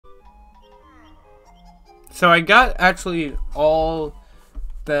So I got actually all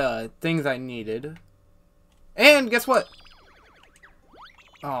the things I needed. And guess what?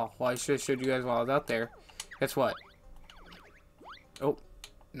 Oh, well, I should have showed you guys while I was out there. Guess what? Oh,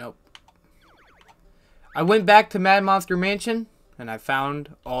 nope. I went back to Mad Monster Mansion, and I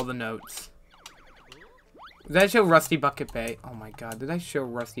found all the notes. Did I show Rusty Bucket Bay? Oh my god, did I show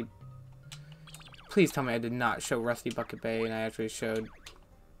Rusty... Please tell me I did not show Rusty Bucket Bay, and I actually showed...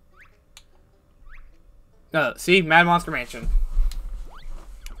 No, see? Mad Monster Mansion.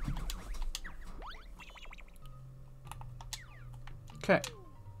 Okay.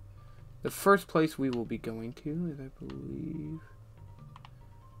 The first place we will be going to is, I believe...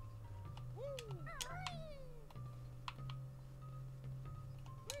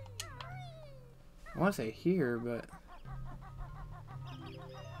 I want to say here, but...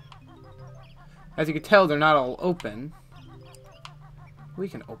 As you can tell, they're not all open. We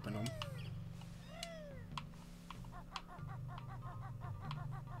can open them.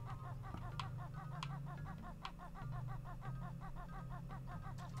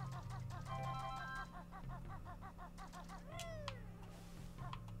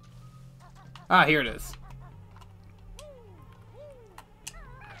 Ah, here it is.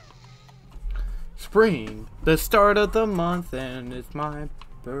 Spring, the start of the month, and it's my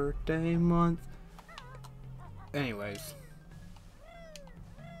birthday month. Anyways.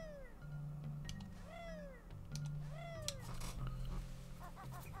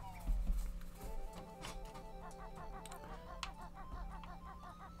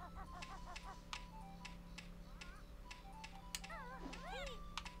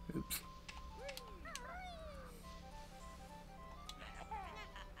 Oops.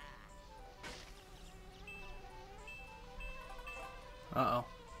 Uh-oh.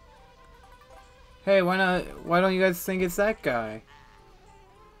 Hey, why not? Why don't you guys think it's that guy?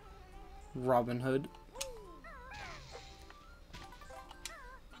 Robin Hood.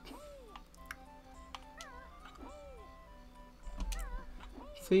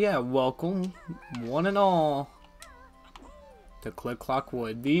 So yeah, welcome, one and all, to Click Clock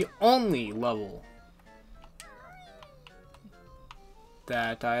Wood, the only level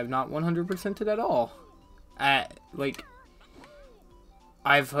that I have not 100%ed at all. Like,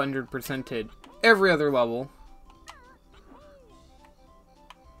 I've 100%ed every other level.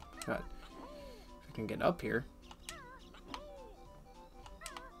 God, if I can get up here.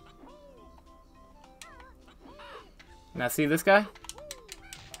 Now see this guy?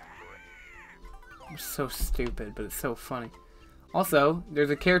 I'm so stupid, but it's so funny. Also, there's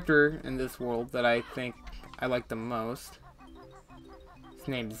a character in this world that I think I like the most. His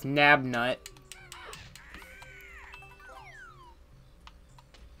name is Nabnut.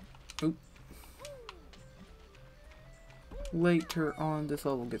 Oop. Later on, this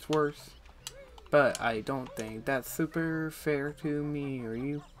level gets worse. But I don't think that's super fair to me or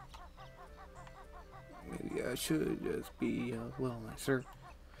you. Maybe I should just be a little nicer.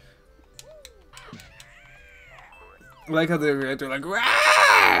 I like how they're like,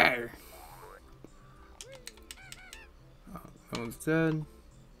 "Rawr!" Oh, that one's dead.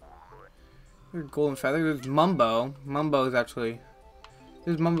 There's Golden Feather. There's Mumbo. Mumbo is actually...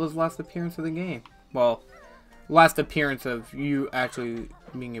 This is Mumbo's last appearance of the game. Well, last appearance of you actually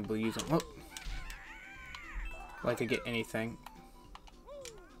being able to use them. Oh. Like to get anything.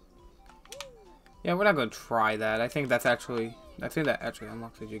 Yeah, we're not going to try that. I think that's actually... I think that actually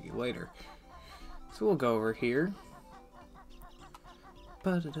unlocks the Jiggy later. So we'll go over here.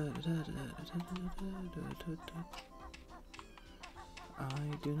 I do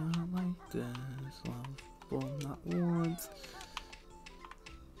not like this level, not once.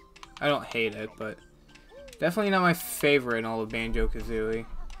 I don't hate it, but definitely not my favorite in all of Banjo Kazooie.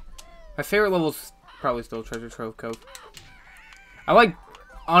 My favorite level is probably still Treasure Trove Cove. I like,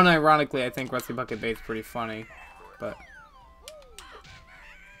 unironically, I think Rusty Bucket Bay is pretty funny, but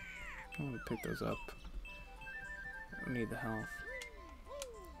I'm gonna pick those up. I don't need the health.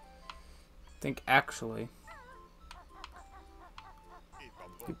 I think actually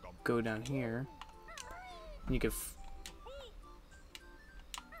you go down here and you can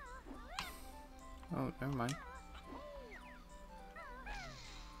oh, never mind.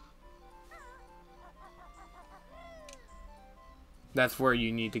 That's where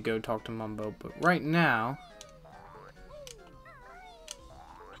you need to go talk to Mumbo, but right now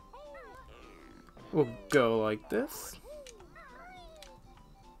we'll go like this.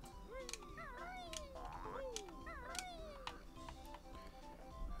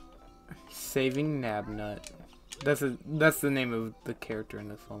 Saving Nabnut. That's the name of the character in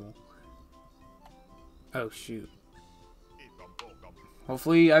this level. Oh shoot.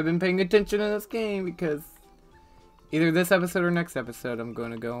 Hopefully I've been paying attention in this game because Either this episode or next episode, I'm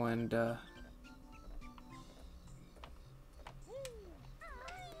going to go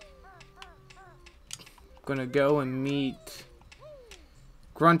and meet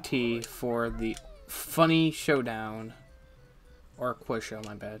Grunty for the funny showdown. Or quiz show,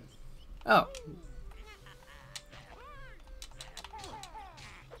 my bad. Oh.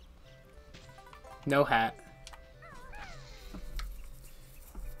 No hat.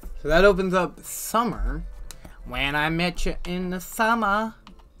 So that opens up summer. When I met you in the summer.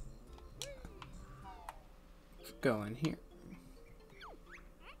 Let's go in here.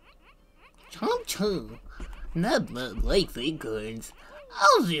 Chomp chomp. Nub nub likes acorns.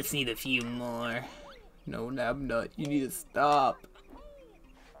 I'll just need a few more. No, Nabnut, you need to stop.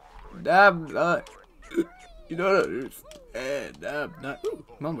 Nabnut. You don't understand. Nabnut. Ooh,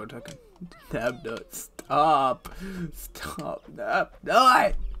 Mumbo talking. Nabnut, stop. Stop,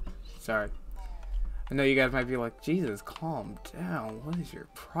 Nabnut. Sorry. I know you guys might be like, Jesus, calm down. What is your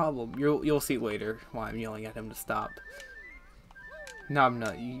problem? You'll see later why I'm yelling at him to stop.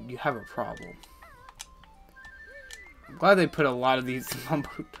 Nabnut, you have a problem. I'm glad they put a lot of these Mumbo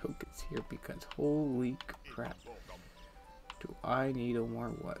tokens here because holy crap. Do I need a more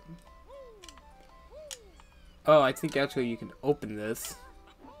what? Oh, I think actually you can open this.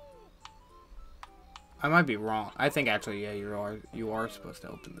 I might be wrong. I think actually, yeah, you are supposed to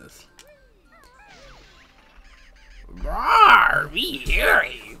open this. Roar, we hear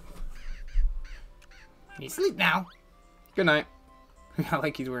you. You sleep now. Good night. I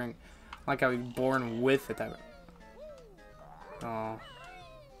like he's wearing, I like how he's born with it. Oh,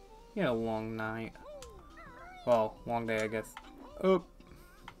 he had a long night. Well, long day, I guess. Oh.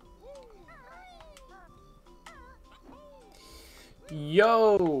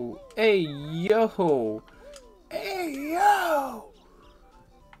 Yo! Hey, yo! Hey, yo!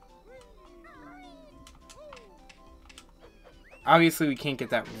 Obviously, we can't get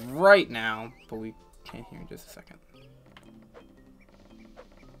that right now, but we can here in just a second.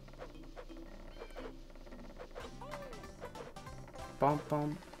 Bump,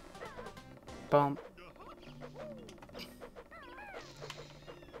 bump. Bump.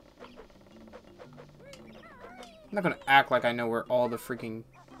 I'm not gonna act like I know where all the freaking...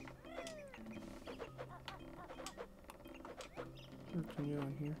 Continue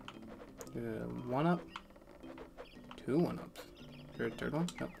on here. 1-up? 2 1-ups. Is there a third one?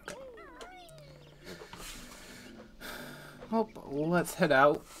 Nope. Okay. Oh, let's head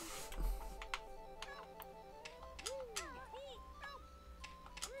out.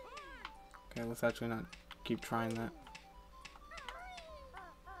 Okay, let's actually not keep trying that.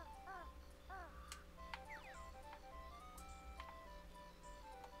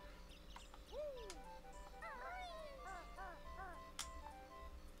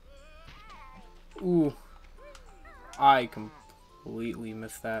 Ooh, I completely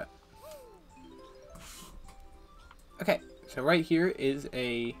missed that. Okay, so right here is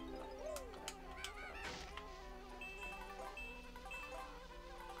a...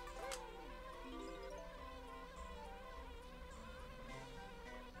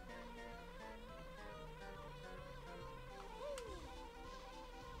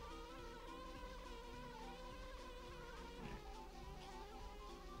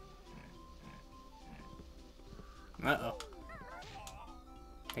 Uh-oh.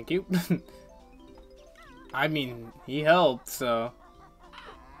 Thank you. I mean, he helped, so...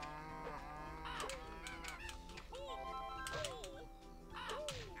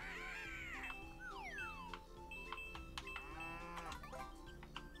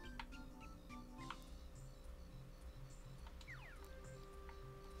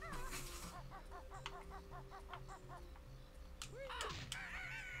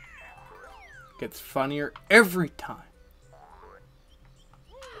 Gets funnier every time.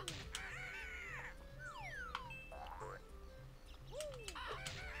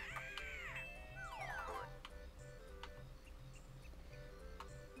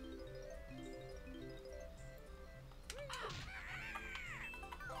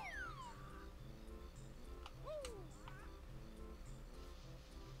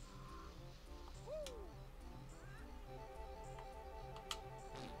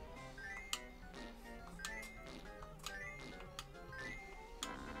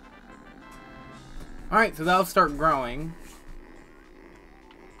 Alright, so that'll start growing.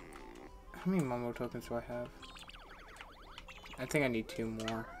 How many Momo tokens do I have? I think I need 2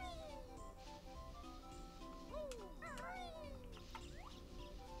 more.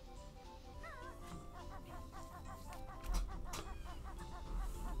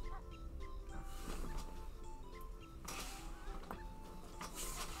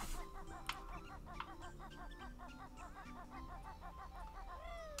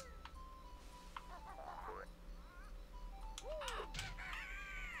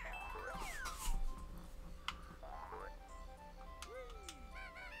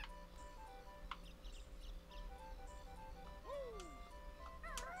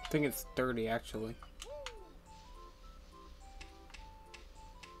 think it's 30 actually.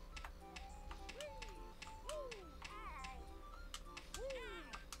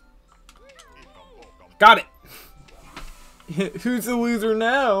 Got it! Who's the loser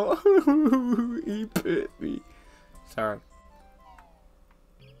now? He bit me. Sorry.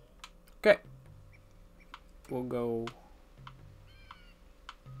 Okay. We'll go.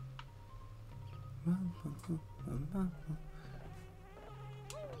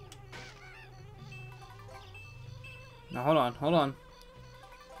 Now hold on, hold on.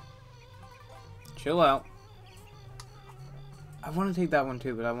 Chill out. I want to take that one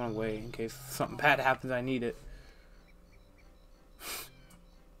too, but I want to wait in case something bad happens. I need it.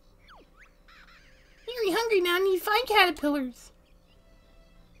 Very hungry now. I need 5 caterpillars.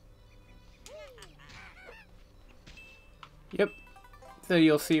 Yep. So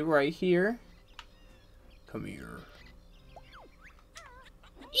you'll see right here. Come here.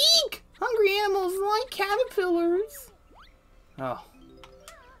 Eek! Hungry animals like caterpillars. Oh.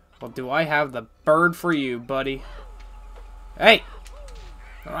 Well, do I have the bird for you, buddy? Hey!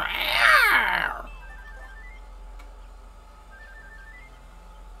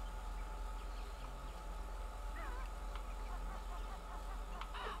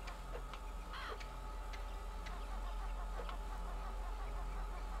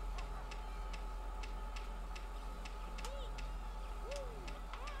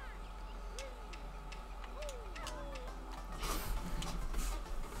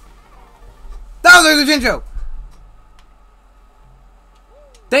 Oh, there's a Banjo!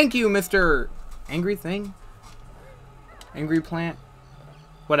 Thank you, Mr. Angry Thing? Angry Plant?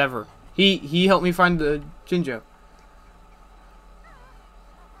 Whatever. He helped me find the Banjo.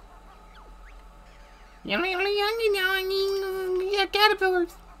 You're really hungry now. I need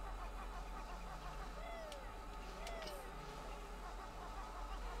caterpillars.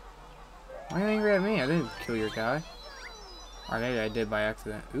 Why are you angry at me? I didn't kill your guy. Or maybe I did by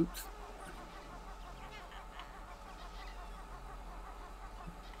accident. Oops.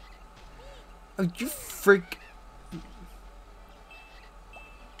 Oh, you freak.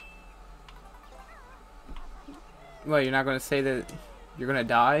 What, you're not going to say that you're going to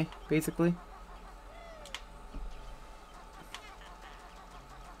die, basically?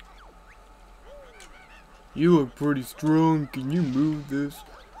 You look pretty strong. Can you move this?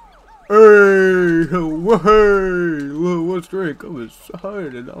 Hey! Let's drink. I'm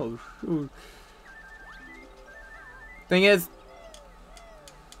inside and I'll show. Thing is,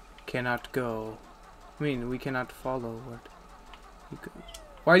 cannot go. I mean, we cannot follow what he goes.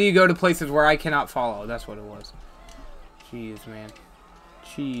 Why do you go to places where I cannot follow? That's what it was. Jeez, man.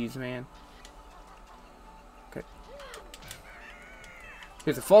 Jeez, man. Okay.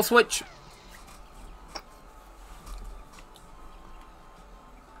 Here's a fall switch.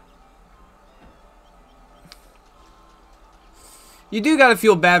 You do gotta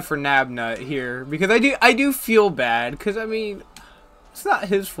feel bad for Nabnut here, because I do feel bad, because I mean, it's not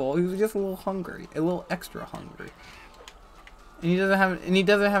his fault. He was just a little hungry, a little extra hungry, and he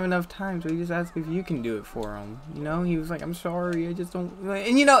doesn't have enough time, so he just asked if you can do it for him. You know, he was like, "I'm sorry, I just don't."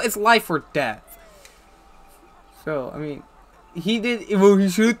 And you know, it's life or death. So I mean, he did. Well, he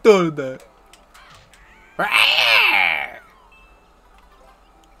should have thought of that.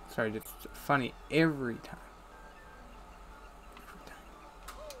 Sorry, just funny every time.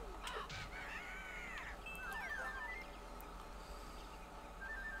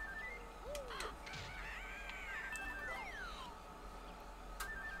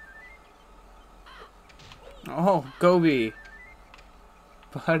 Oh, Gobi.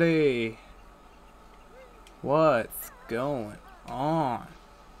 Buddy. What's going on?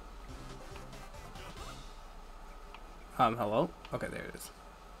 Hello? Okay, there it is.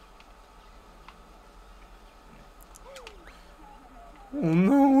 Oh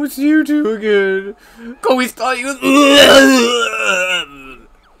no, it's you two again. Gobi's thought you was.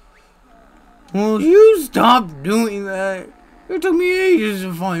 Will you stop doing that? It took me ages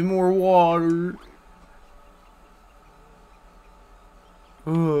to find more water.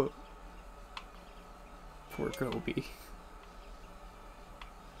 Poor Gobi.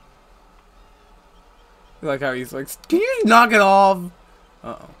 I like how he's like, can you just knock it off?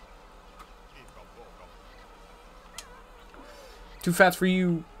 Uh-oh. Too fast for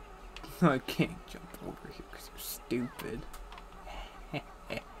you. I can't jump over here because you're stupid.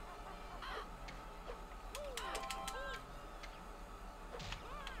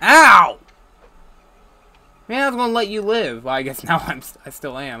 Ow! Man, I was gonna let you live. Well, I guess now I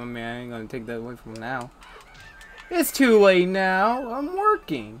still am. I mean, I ain't gonna take that away from him now. It's too late now. I'm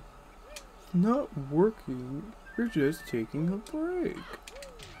working. Not working. You're just taking a break.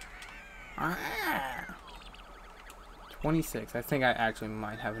 26. I think I actually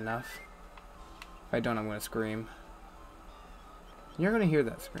might have enough. If I don't, I'm gonna scream. You're gonna hear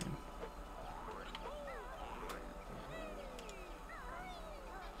that scream.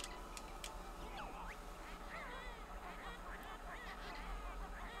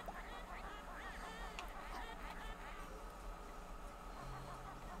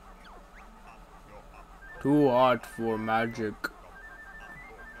 Too hot for magic.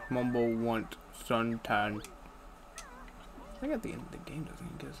 Mumble want suntan. I think at the end of the game doesn't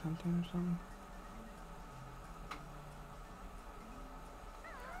he get something or something?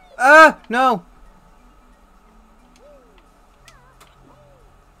 Ah! No!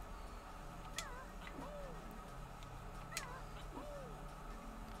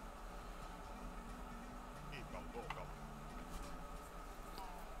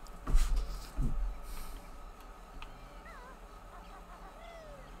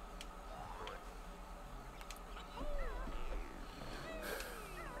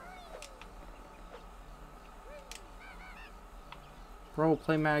 Bro,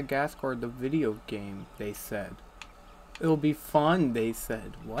 play Madagascar, the video game, they said. It'll be fun, they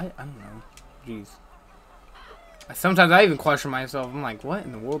said. What? I don't know. Jeez. Sometimes I even question myself. I'm like, what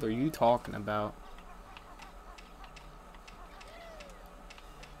in the world are you talking about?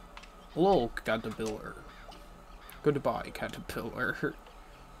 Hello, caterpillar. Goodbye, caterpillar.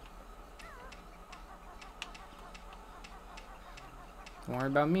 Don't worry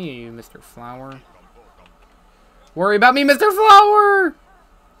about me, Mr. Flower. Worry about me, Mr. Flower!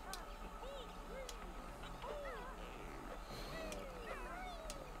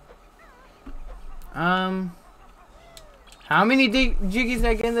 How many jiggies did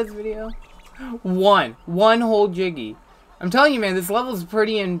I get in this video? One. One whole jiggy. I'm telling you, man, this level is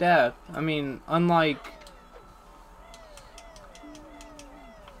pretty in-depth. I mean, unlike...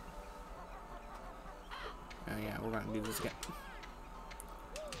 Oh yeah, we're gonna do this again.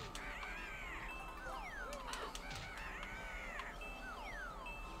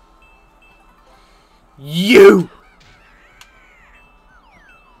 You!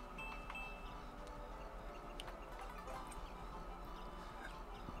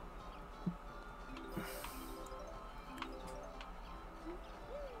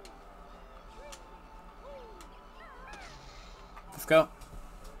 Let's go.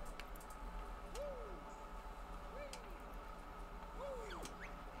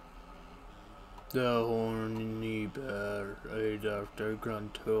 The horny bear ate after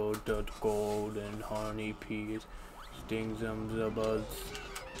gruntled the golden honey peas, stings them the buds.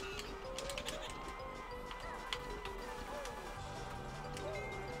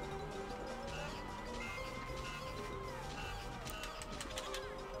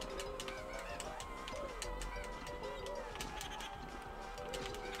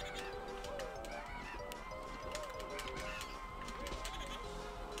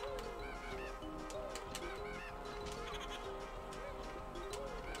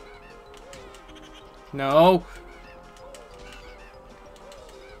 No.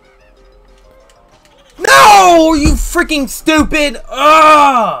 No! You freaking stupid!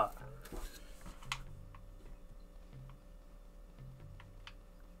 Ugh!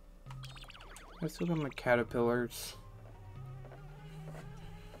 Let's look at my caterpillars.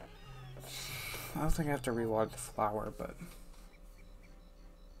 I don't think I have to rewatch the flower, but...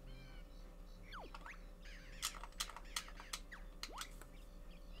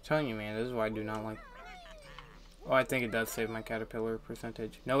 I'm telling you, man, this is why I do not like... Oh, I think it does save my caterpillar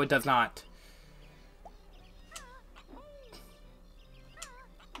percentage. No, it does not.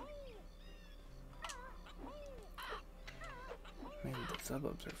 Man, the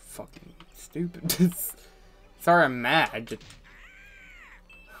suburbs are fucking stupid. Sorry, I'm mad. Just...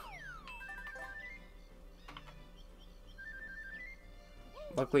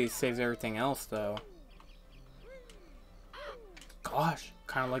 Luckily, it saves everything else, though. Gosh,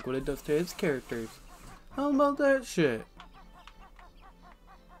 kind of like what it does to its characters. How about that shit?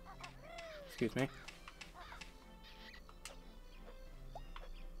 Excuse me.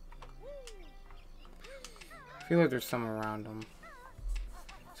 I feel like there's some around him.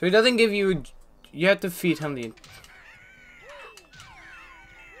 So he doesn't give you... You have to feed him the...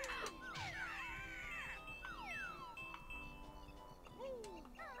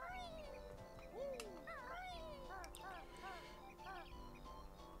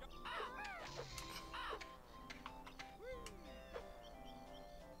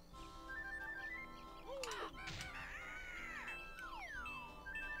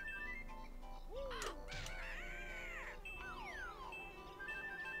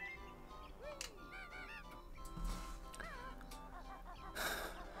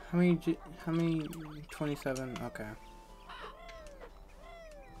 How many? 27. Okay.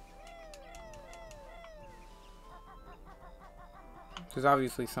 There's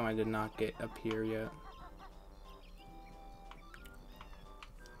obviously some I did not get up here yet.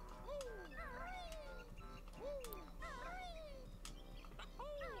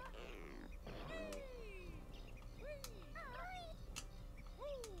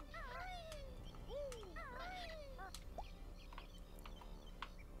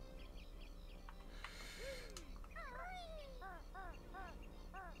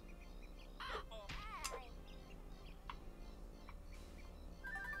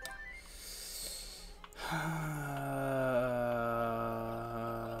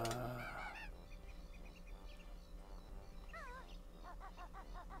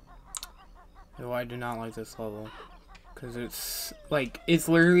 No, I do not like this level. Because it's, like, it's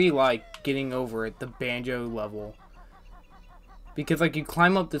literally like getting over it, the Banjo level. Because, like, you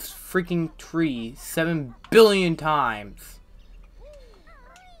climb up this freaking tree 7 billion times.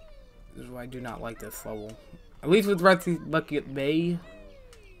 This is why I do not like this level. At least with Rusty Bucket Bay.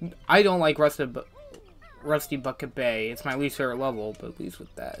 I don't like Rusty Bucket Bay. It's my least favorite level, but at least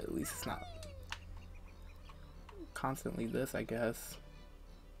with that, at least it's not constantly this, I guess.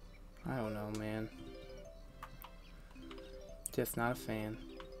 I don't know, man. Just not a fan.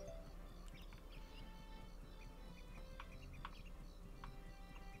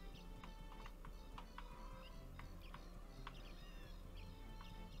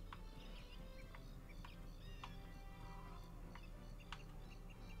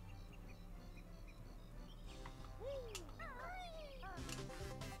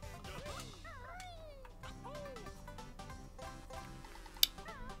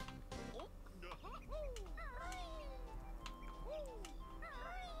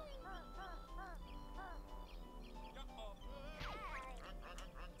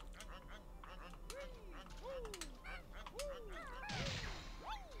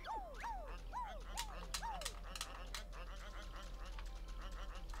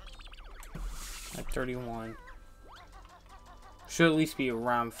 Like 31. Should at least be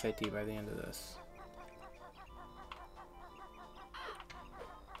around 50 by the end of this.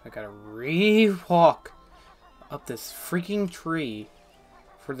 I gotta re-walk up this freaking tree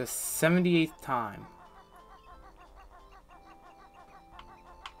for the 78th time.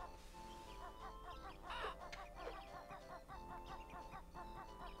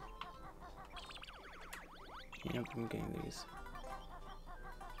 Yep, I'm getting these.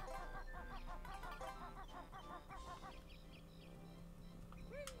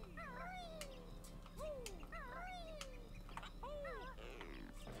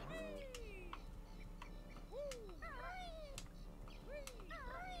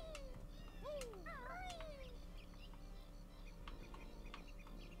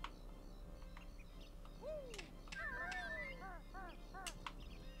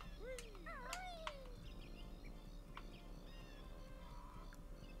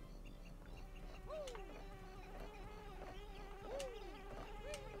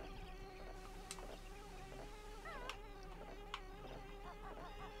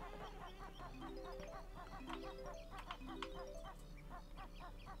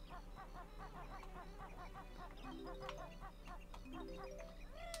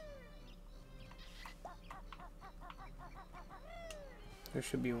 There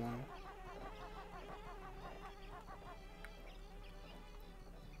should be one.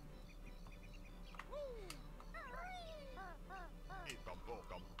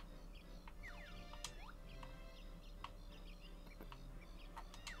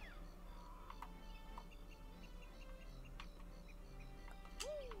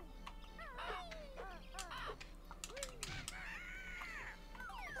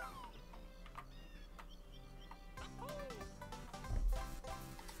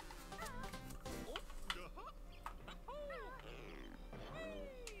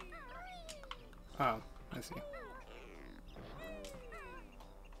 Oh, I see.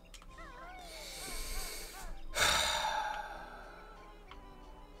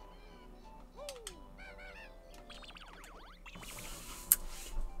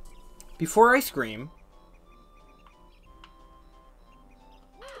 Before I scream,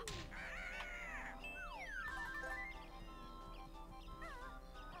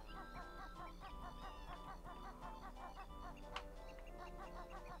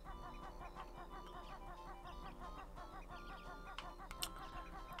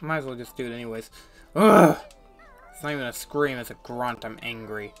 might as well just do it anyways. Ugh! It's not even a scream, it's a grunt. I'm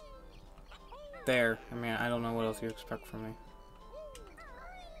angry. There. I mean, I don't know what else you expect from me.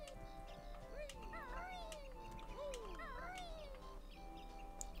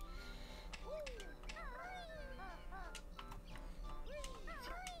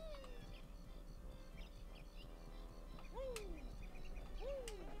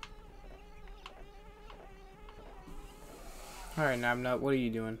 Alright, Nabnut, what are you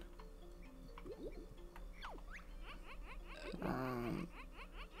doing?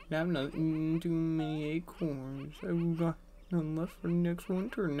 Nabnut eating too many acorns. I've got none left for next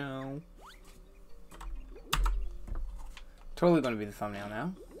winter now. Totally gonna be the thumbnail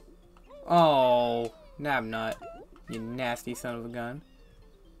now. Oh, Nabnut, you nasty son of a gun.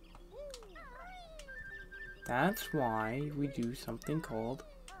 That's why we do something called...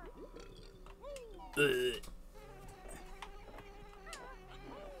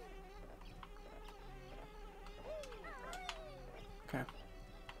 Okay.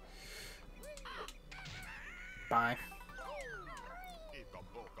 Bye.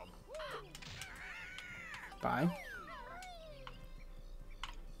 Bye.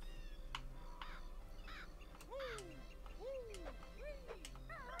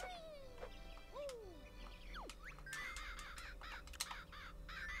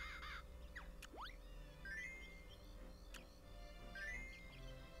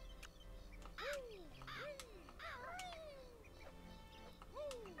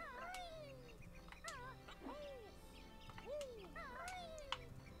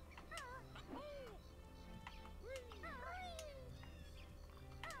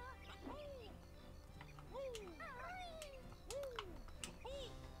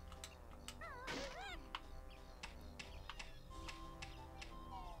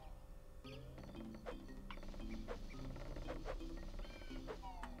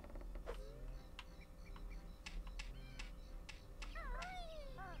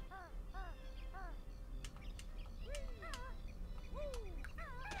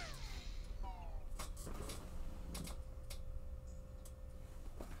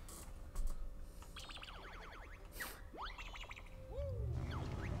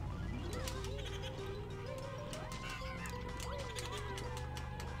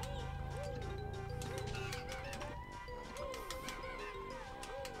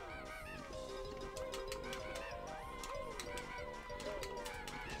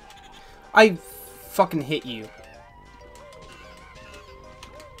 I fucking hit you.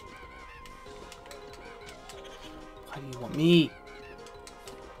 Why do you want me?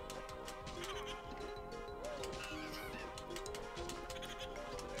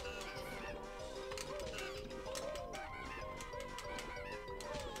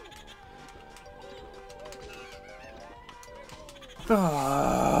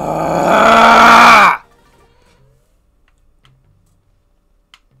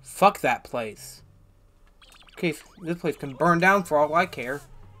 Fuck that place. Okay, this place can burn down for all I care.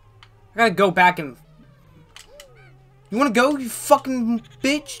 I gotta go back and... You wanna go, you fucking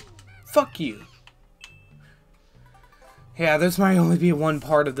bitch? Fuck you. Yeah, this might only be one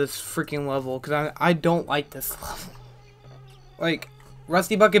part of this freaking level, because I don't like this level. Like,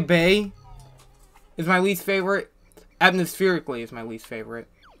 Rusty Bucket Bay is my least favorite. Atmospherically is my least favorite.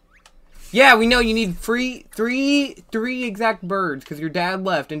 Yeah, we know you need three exact birds because your dad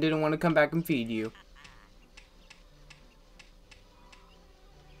left and didn't want to come back and feed you.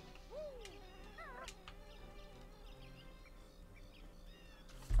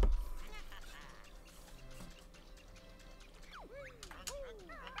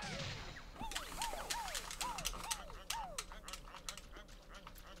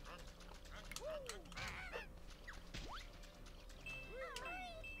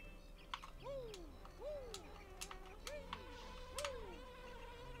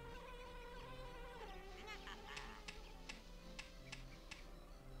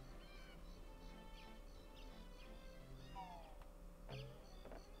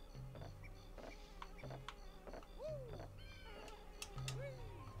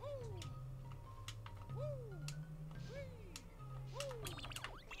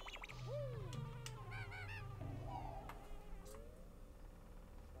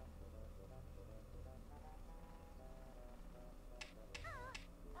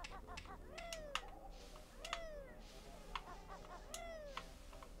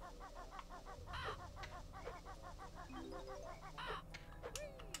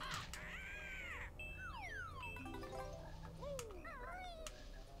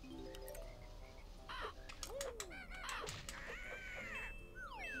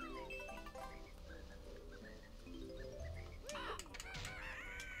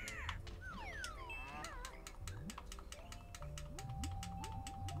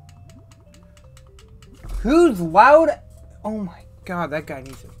 Who's loud? Oh my god, that guy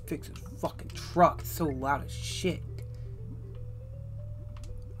needs to fix his fucking truck. It's so loud as shit.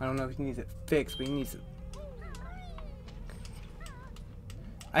 I don't know if he needs it fixed, but he needs it.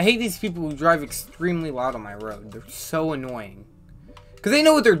 I hate these people who drive extremely loud on my road. They're so annoying. Because they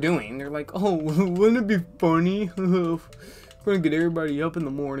know what they're doing. They're like, oh, wouldn't it be funny We're gonna get everybody up in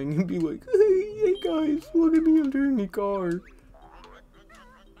the morning and be like, hey guys, look at me, I'm doing a car.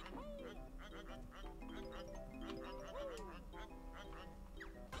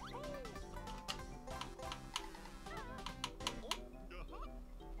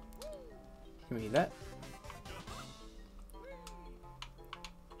 Give me that.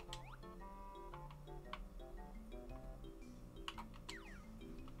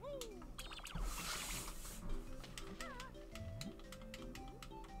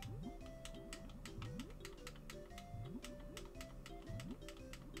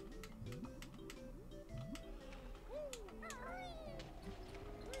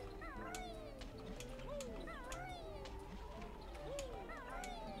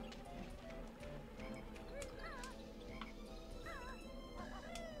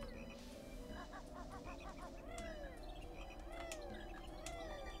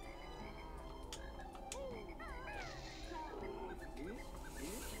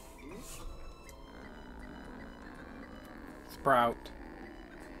 Sprout.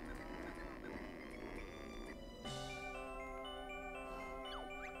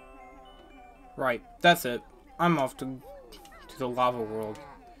 Right, that's it. I'm off to the lava world.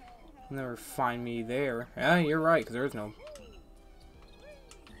 You'll never find me there. Yeah, you're right, because there's no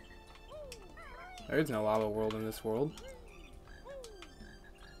lava world in this world.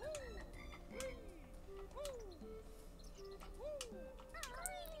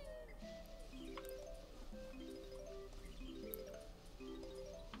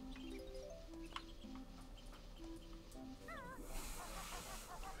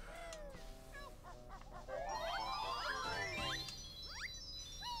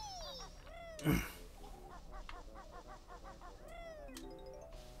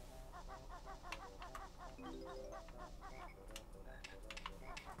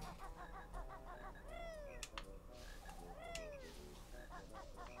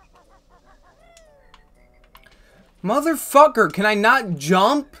 Motherfucker, can I not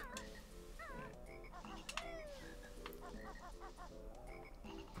jump?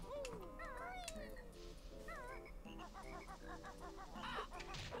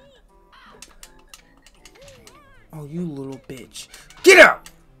 Oh, you little bitch. Get out!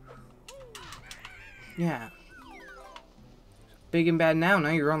 Yeah. Big and bad now. Now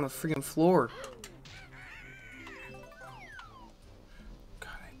you're on the freaking floor. God,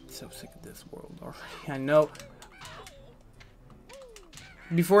 I'm so sick of this world already. I know.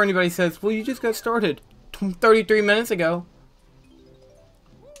 Before anybody says, well, you just got started 33 minutes ago.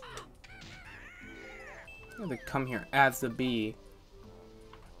 They come here as the bee.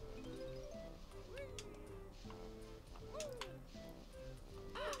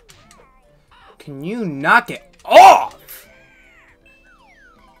 Can you knock it off?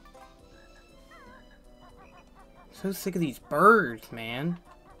 So sick of these birds, man.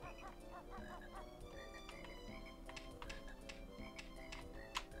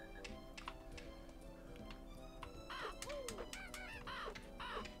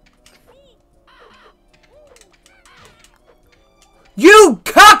 You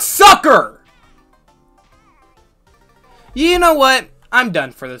cocksucker! You know what? I'm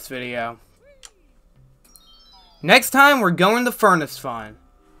done for this video. Next time, we're going to Furnace Fun.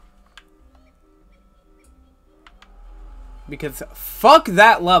 Because fuck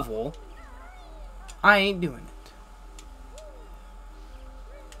that level. I ain't doing it.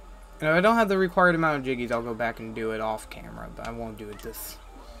 And if I don't have the required amount of jiggies, I'll go back and do it off camera. But I won't do it this.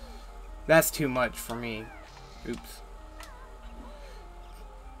 That's too much for me. Oops.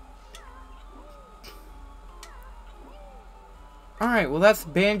 Alright, well that's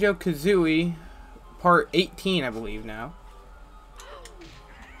Banjo Kazooie. Part 18, I believe, now.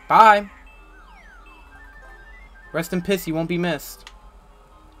 Bye. Rest in piss, you won't be missed.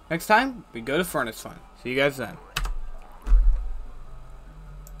 Next time, we go to Furnace Fun. See you guys then.